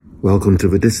Welcome to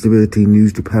the Disability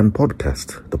News Japan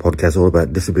podcast, the podcast all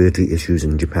about disability issues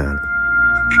in Japan.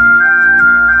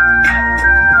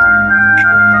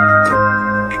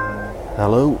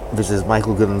 Hello, this is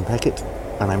Michael Goodman Peckett,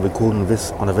 and I'm recording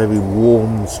this on a very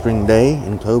warm spring day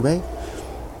in Kobe.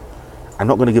 I'm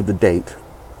not going to give the date,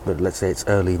 but let's say it's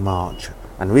early March.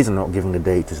 And the reason I'm not giving the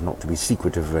date is not to be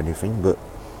secretive or anything, but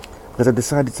because I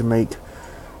decided to make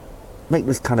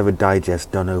this kind of a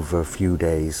digest done over a few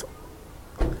days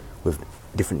with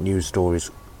different news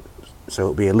stories, so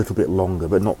it'll be a little bit longer,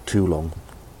 but not too long.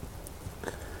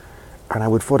 And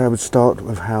I thought I would start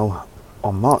with how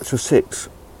on March the 6th,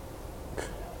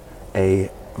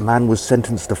 a man was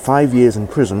sentenced to 5 years in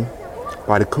prison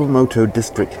by the Kumamoto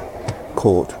District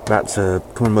Court. That's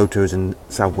Kumamoto is in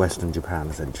southwestern Japan,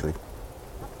 essentially.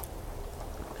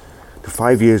 To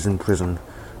 5 years in prison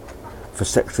for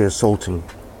sexually assaulting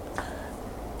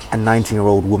a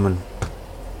 19-year-old woman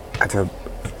at a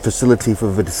facility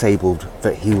for the disabled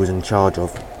that he was in charge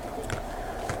of.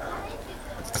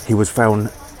 He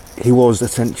was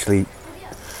essentially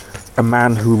a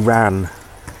man who ran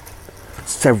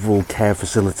several care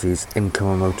facilities in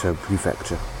Kumamoto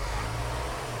Prefecture.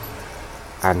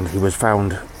 And he was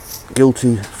found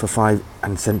guilty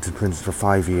and sent to prison for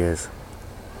 5 years.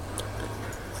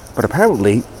 But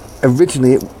apparently,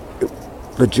 originally,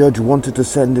 the judge wanted to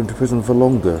send him to prison for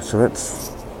longer, so that's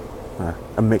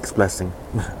a mixed blessing,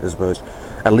 I suppose.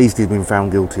 At least he's been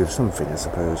found guilty of something, I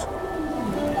suppose.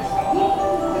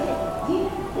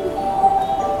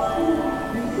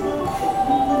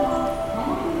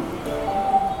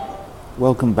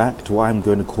 Welcome back to what I'm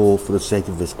going to call, for the sake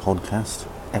of this podcast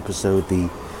episode, the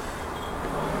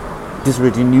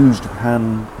Disability News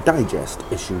Japan Digest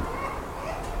issue.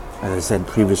 As I said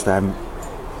previously, I'm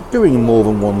doing more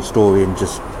than one story and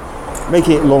just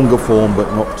making it longer form,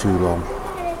 but not too long.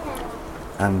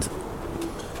 And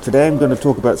today I'm going to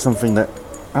talk about something that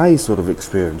I sort of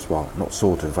experienced, well, not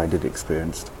sort of, I did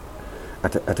experience,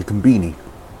 at a konbini.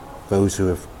 Those who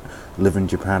have lived in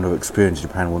Japan or experienced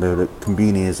Japan will know that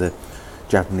konbini is a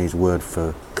Japanese word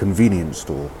for convenience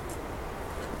store.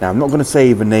 Now, I'm not going to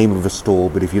say the name of the store,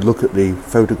 but if you look at the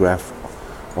photograph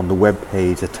on the web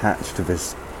page attached to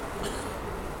this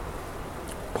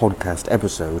podcast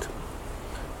episode,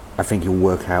 I think you'll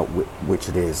work out which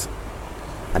it is.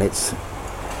 And it's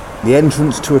the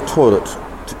entrance to a toilet,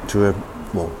 to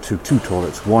two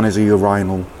toilets. One is a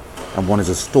urinal and one is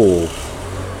a stall.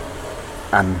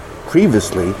 And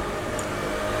previously,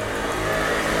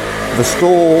 the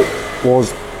stall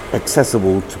was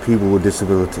accessible to people with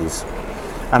disabilities.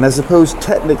 And I suppose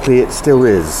technically it still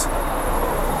is.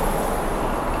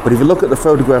 But if you look at the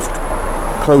photograph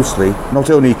closely, not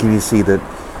only can you see that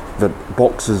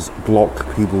boxes block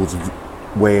people's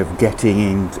way of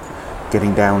getting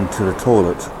down to the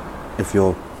toilet.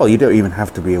 You don't even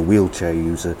have to be a wheelchair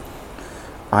user.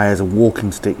 I, as a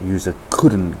walking stick user,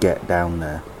 couldn't get down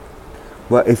there.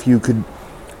 Well, if you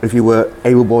were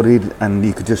able-bodied and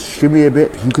you could just shimmy a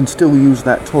bit, you can still use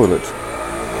that toilet.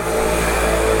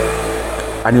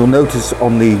 And you'll notice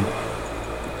on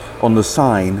the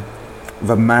sign,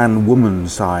 the man-woman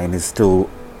sign is still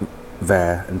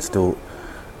there and still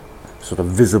sort of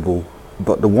visible,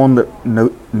 but the one that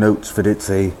notes that it's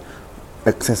a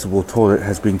accessible toilet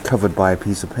has been covered by a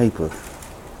piece of paper.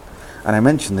 And I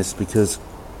mention this because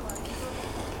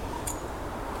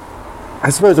I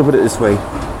suppose I'll put it this way,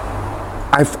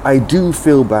 I do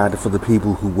feel bad for the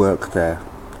people who work there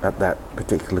at that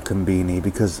particular konbini,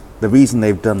 because the reason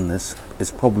they've done this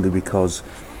is probably because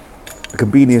the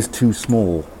konbini is too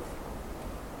small.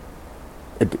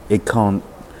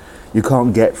 You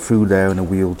can't get through there in a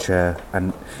wheelchair,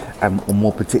 and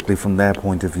more particularly from their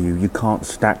point of view, you can't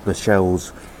stack the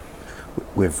shelves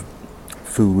with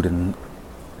food and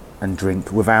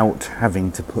drink without having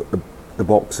to put the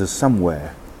boxes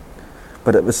somewhere.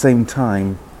 But at the same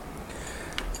time,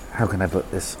 how can I put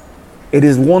this? It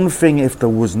is one thing if there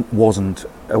wasn't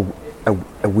a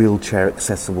wheelchair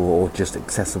accessible or just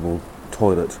accessible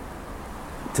toilet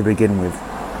to begin with.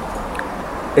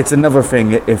 It's another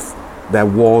thing if there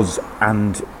was,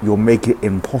 and you'll make it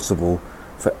impossible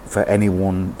for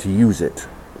anyone to use it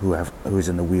who is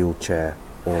in a wheelchair,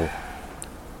 or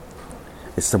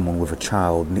is someone with a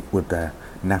child with their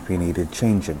nappy needed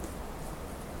changing.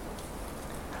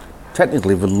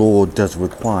 Technically, the law does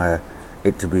require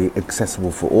it to be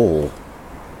accessible for all,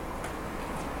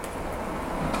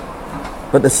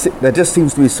 but there just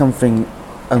seems to be something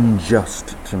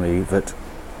unjust to me that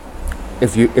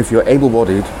if you're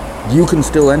able-bodied, you can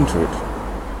still enter it,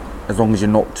 as long as you're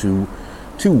not too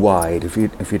wide. If you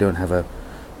don't have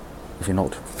if you're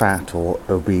not fat or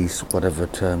obese, whatever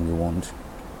term you want.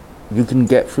 You can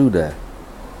get through there.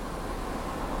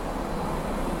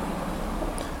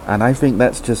 And I think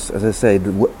that's just, as I say,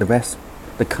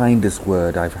 the kindest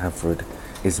word I have for it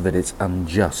is that it's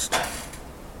unjust.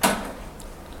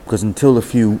 Because until a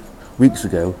few weeks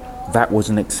ago, that was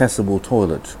an accessible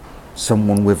toilet.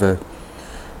 Someone with a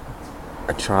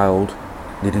child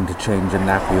needing to change a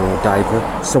nappy or a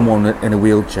diaper, someone in a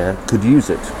wheelchair could use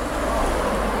it.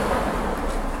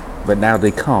 But now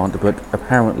they can't, but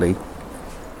apparently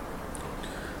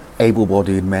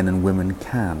able-bodied men and women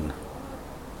can,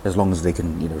 as long as they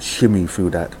can, shimmy through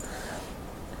that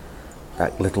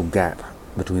little gap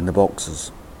between the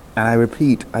boxes. And I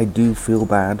repeat, I do feel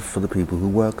bad for the people who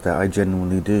work there. I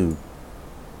genuinely do.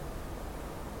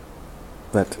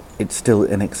 But it's still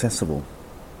inaccessible.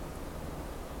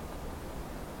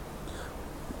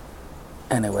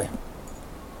 Anyway,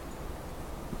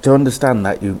 to understand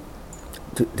that,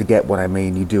 to get what I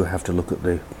mean, you do have to look at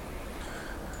the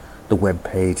web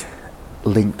page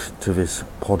linked to this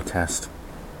podcast.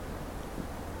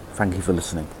 Thank you for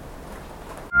listening.